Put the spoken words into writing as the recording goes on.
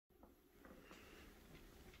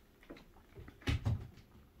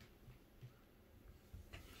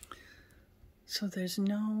So there's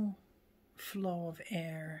no flow of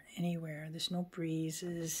air anywhere. There's no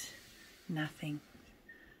breezes, nothing.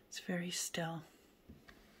 It's very still.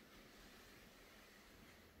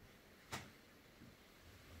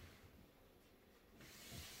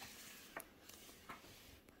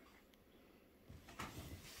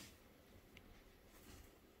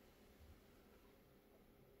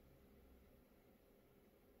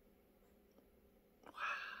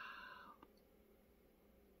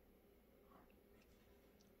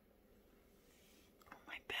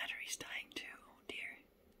 Battery's dying too, oh dear.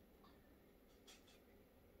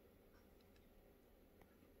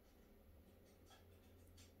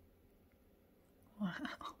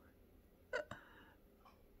 Wow.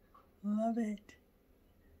 Love it.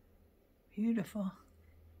 Beautiful.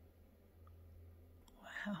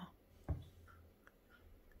 Wow.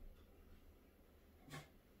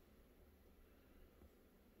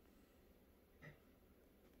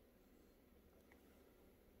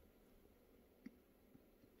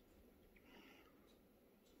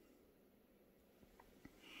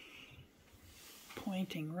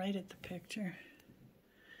 Pointing right at the picture.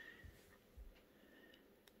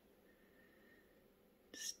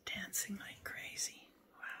 Just dancing like crazy.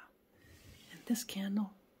 Wow. And this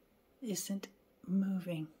candle isn't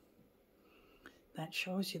moving. That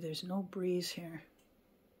shows you there's no breeze here.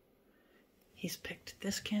 He's picked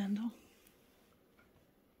this candle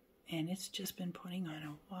and it's just been putting on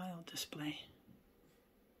a wild display.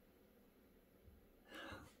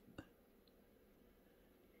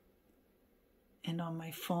 And on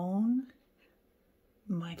my phone,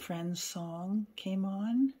 my friend's song came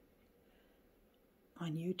on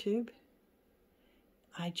YouTube.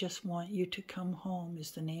 I Just Want You to Come Home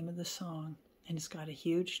is the name of the song. And it's got a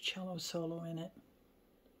huge cello solo in it.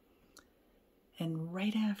 And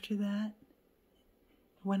right after that,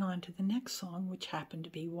 went on to the next song, which happened to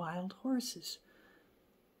be Wild Horses,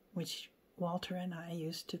 which Walter and I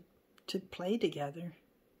used to play together.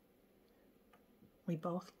 We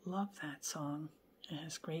both love that song. It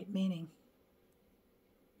has great meaning.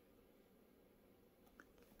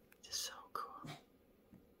 Just so cool.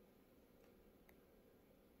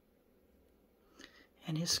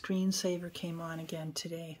 And his screensaver came on again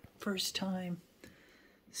today. First time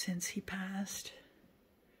since he passed.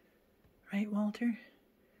 Right, Walter?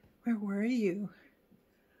 Where were you?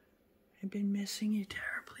 I've been missing you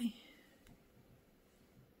terribly.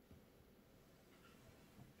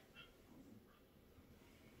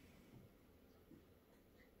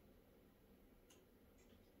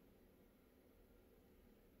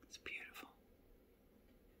 It's beautiful.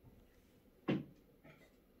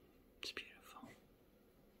 It's beautiful.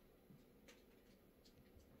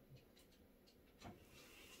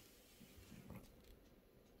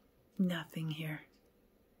 Nothing here.